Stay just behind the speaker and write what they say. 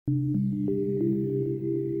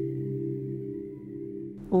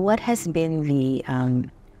what has been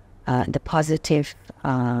the positive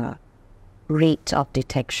rate of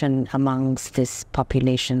detection amongst this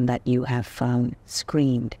population that you have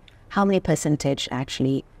screened? How many percentage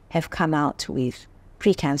actually have come out with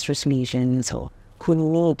precancerous lesions or who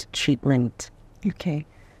need treatment? Okay,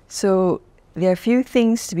 so there are a few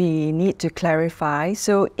things we need to clarify.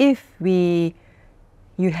 So if you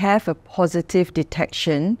have a positive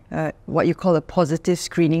detection, what you call a positive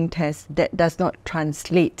screening test, that does not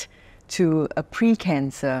translate to a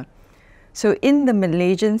precancer. So in the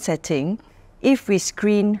Malaysian setting, if we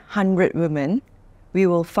screen 100 women, we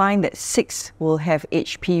will find that 6 will have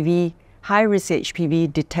HPV, high-risk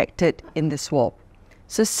HPV detected in the swab.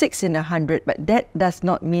 So 6 in 100, but that does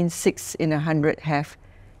not mean 6 in 100 have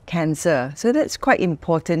cancer. So that's quite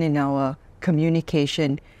important in our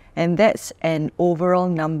communication. And that's an overall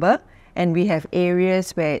number. And we have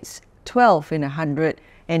areas where it's 12 in 100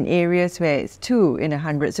 and areas where it's 2 in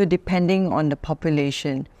 100. So depending on the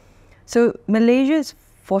population. So Malaysia is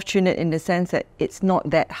fortunate in the sense that it's not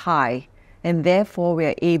that high. And therefore we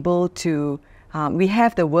are able to, we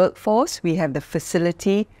have the workforce, we have the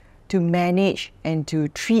facility to manage and to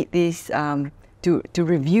treat these, to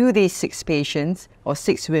review these 6 patients or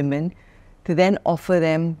 6 women, to then offer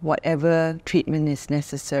them whatever treatment is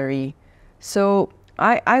necessary. So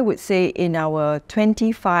I would say in our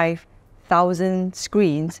 25,000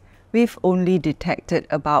 screens, we've only detected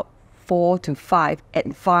about 4 to 5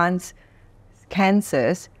 advanced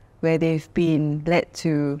cancers where they've been led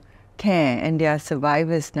to care and they are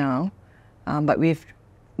survivors now. But we've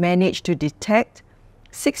managed to detect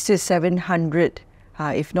 600 to 700,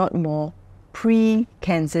 if not more,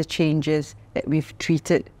 pre-cancer changes that we've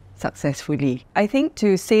treated successfully. I think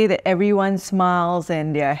to say that everyone smiles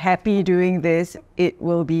and they're happy doing this, it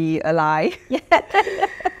will be a lie.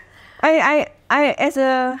 I as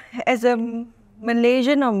a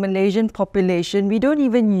Malaysian or Malaysian population, we don't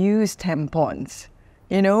even use tampons.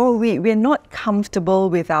 You know, we're not comfortable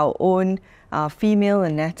with our own female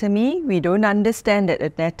anatomy. We don't understand that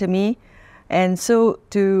anatomy. And so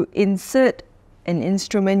to insert an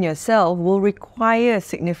instrument yourself will require a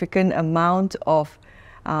significant amount of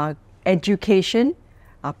education,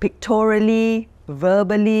 pictorially,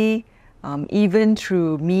 verbally, even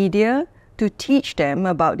through media, to teach them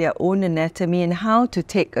about their own anatomy and how to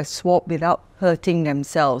take a swab without hurting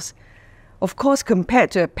themselves. Of course,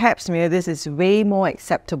 compared to a pap smear, this is way more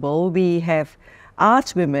acceptable. We have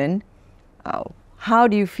asked women, how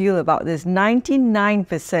do you feel about this?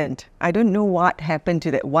 99%, I don't know what happened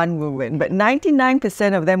to that one woman, but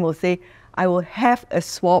 99% of them will say, I will have a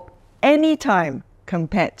swab anytime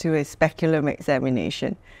compared to a speculum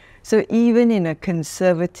examination. So even in a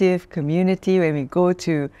conservative community, when we go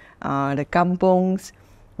to the kampongs,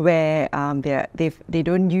 where they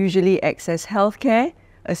don't usually access healthcare,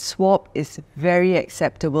 a swab is very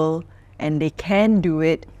acceptable and they can do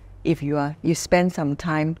it if you spend some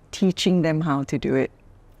time teaching them how to do it.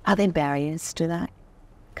 Are there barriers to that?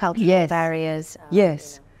 Cultural barriers?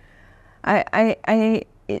 Yes.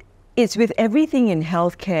 It's with everything in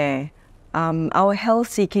healthcare. Our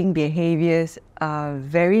health-seeking behaviours are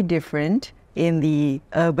very different in the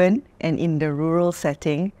urban and in the rural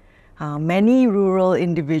setting. Many rural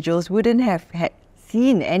individuals wouldn't have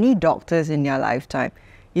seen any doctors in their lifetime.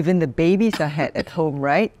 Even the babies are had at home,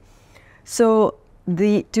 right? So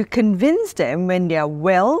to convince them when they are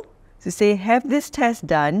well, to say, have this test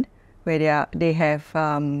done, where they have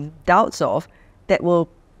doubts of, that will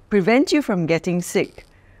prevent you from getting sick.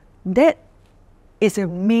 That is a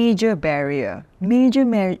major barrier,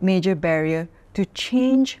 major barrier to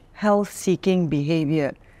change health-seeking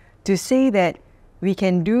behavior. To say that we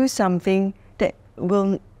can do something that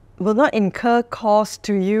will not incur cost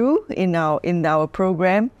to you in our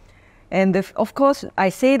program. And of course, I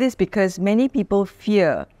say this because many people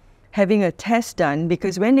fear having a test done,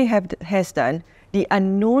 because when they have the test done, the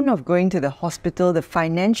unknown of going to the hospital, the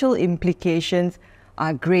financial implications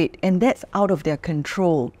are great, and that's out of their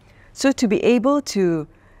control. So to be able to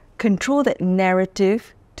control that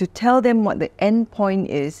narrative, to tell them what the end point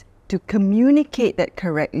is, to communicate that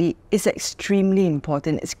correctly is extremely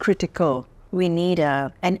important. It's critical. We need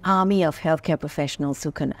an army of healthcare professionals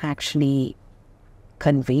who can actually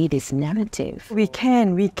convey this narrative. We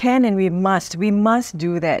can and we must. We must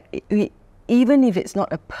do that. Even if it's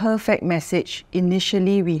not a perfect message,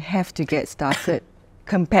 initially we have to get started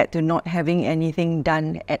compared to not having anything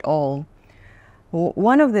done at all.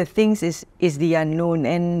 One of the things is the unknown,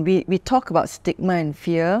 and we talk about stigma and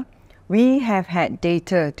fear. We have had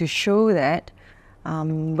data to show that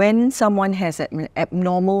when someone has an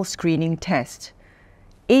abnormal screening test,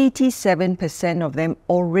 87% of them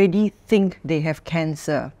already think they have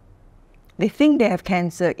cancer. They think they have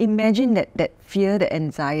cancer. Imagine that fear, the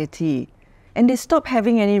anxiety. And they stop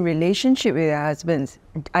having any relationship with their husbands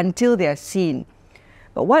until they are seen.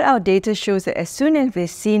 But what our data shows that as soon as they've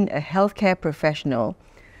seen a healthcare professional,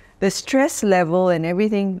 the stress level and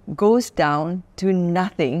everything goes down to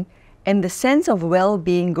nothing, and the sense of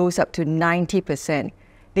well-being goes up to 90%.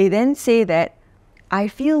 They then say that, I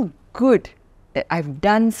feel good that I've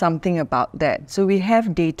done something about that. So we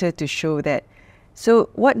have data to show that. So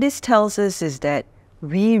what this tells us is that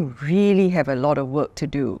we really have a lot of work to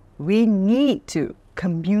do. We need to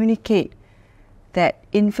communicate that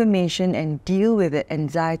information and deal with the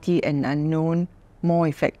anxiety and unknown more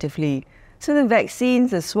effectively. So the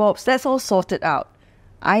vaccines, the swabs, that's all sorted out.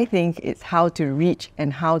 I think it's how to reach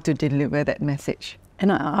and how to deliver that message.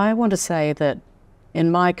 And I want to say that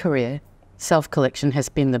in my career, self-collection has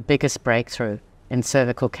been the biggest breakthrough in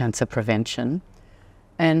cervical cancer prevention.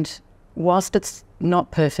 And whilst it's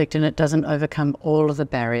not perfect and it doesn't overcome all of the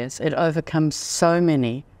barriers, it overcomes so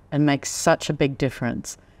many and makes such a big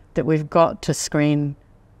difference that we've got to screen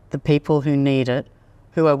the people who need it,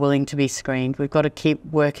 who are willing to be screened. We've got to keep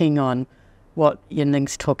working on what Yin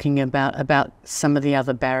Ling's talking about some of the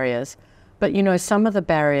other barriers. But, you know, some of the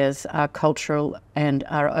barriers are cultural and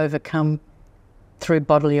are overcome through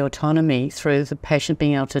bodily autonomy, through the patient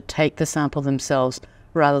being able to take the sample themselves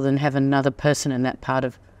rather than have another person in that part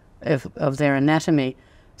of their anatomy.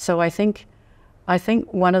 So I think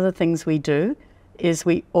one of the things we do is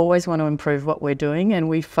we always want to improve what we're doing, and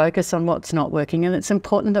we focus on what's not working, and it's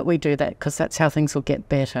important that we do that because that's how things will get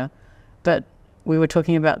better. But we were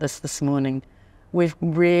talking about this morning. We've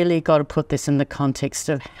really got to put this in the context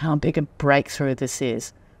of how big a breakthrough this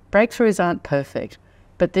is. Breakthroughs aren't perfect,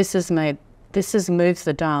 but this has moved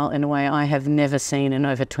the dial in a way I have never seen in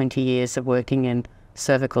over 20 years of working in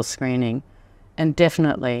cervical screening, and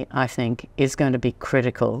definitely, I think, is going to be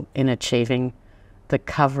critical in achieving the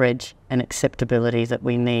coverage and acceptability that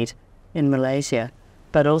we need in Malaysia,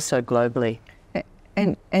 but also globally.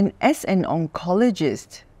 And as an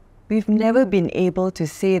oncologist, we've never been able to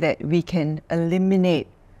say that we can eliminate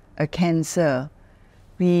a cancer.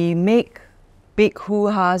 We make big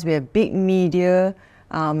hoo-has, we have big media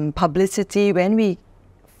publicity when we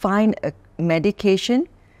find a medication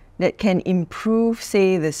that can improve,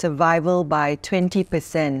 say, the survival by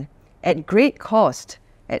 20% at great cost,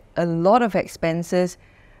 at a lot of expenses.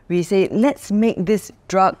 We say, let's make this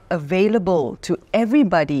drug available to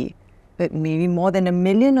everybody, but maybe more than 1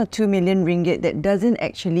 million or 2 million ringgit that doesn't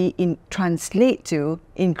actually translate to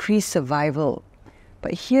increased survival.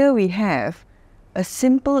 But here we have a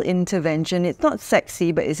simple intervention. It's not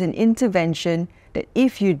sexy, but it's an intervention that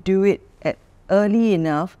if you do it early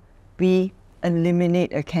enough, we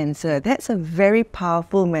eliminate a cancer. That's a very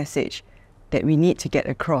powerful message that we need to get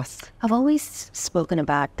across. I've always spoken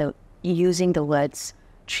about using the words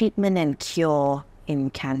treatment and cure in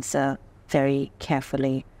cancer very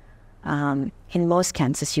carefully. In most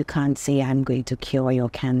cancers, you can't say, I'm going to cure your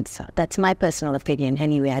cancer. That's my personal opinion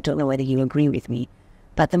anyway. I don't know whether you agree with me.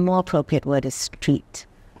 But the more appropriate word is treat.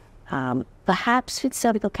 Perhaps with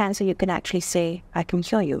cervical cancer, you can actually say, I can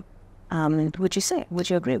cure you. Would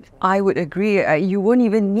you agree with me? I would agree. You won't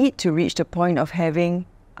even need to reach the point of having,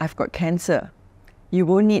 I've got cancer. You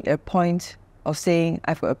won't need a point of saying,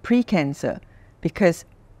 I've got a pre-cancer, because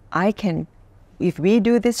if we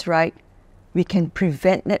do this right, we can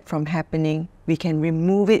prevent that from happening, we can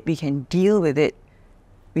remove it, we can deal with it,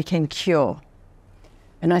 we can cure.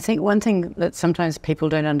 And I think one thing that sometimes people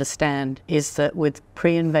don't understand is that with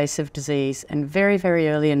pre-invasive disease and very, very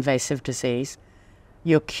early invasive disease,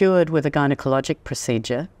 you're cured with a gynecologic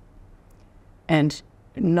procedure, and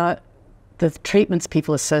the treatments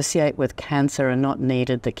people associate with cancer are not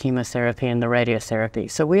needed, the chemotherapy and the radiotherapy.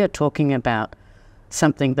 So we are talking about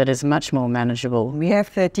something that is much more manageable. We have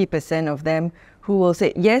 30% of them who will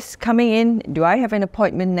say, yes, coming in, do I have an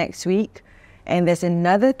appointment next week? And there's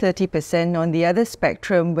another 30% on the other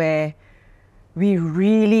spectrum where we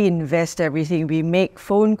really invest everything. We make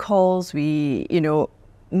phone calls,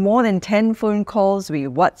 more than 10 phone calls, we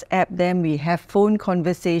WhatsApp them, we have phone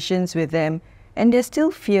conversations with them, and they're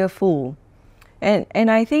still fearful. And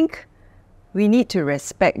I think we need to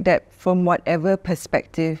respect that from whatever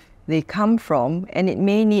perspective they come from, and it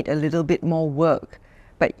may need a little bit more work.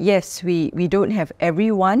 But yes, we don't have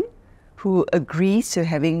everyone who agrees to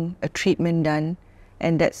having a treatment done,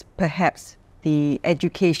 and that's perhaps the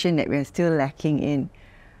education that we're still lacking in.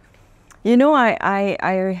 You know,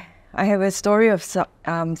 I have a story of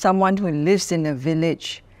someone who lives in a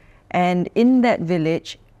village, and in that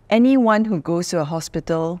village, anyone who goes to a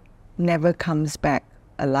hospital never comes back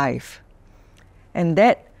alive. And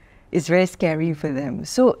that is very scary for them.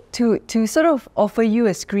 So to sort of offer you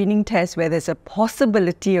a screening test where there's a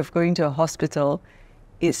possibility of going to a hospital,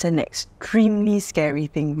 it's an extremely scary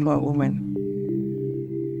thing for a woman.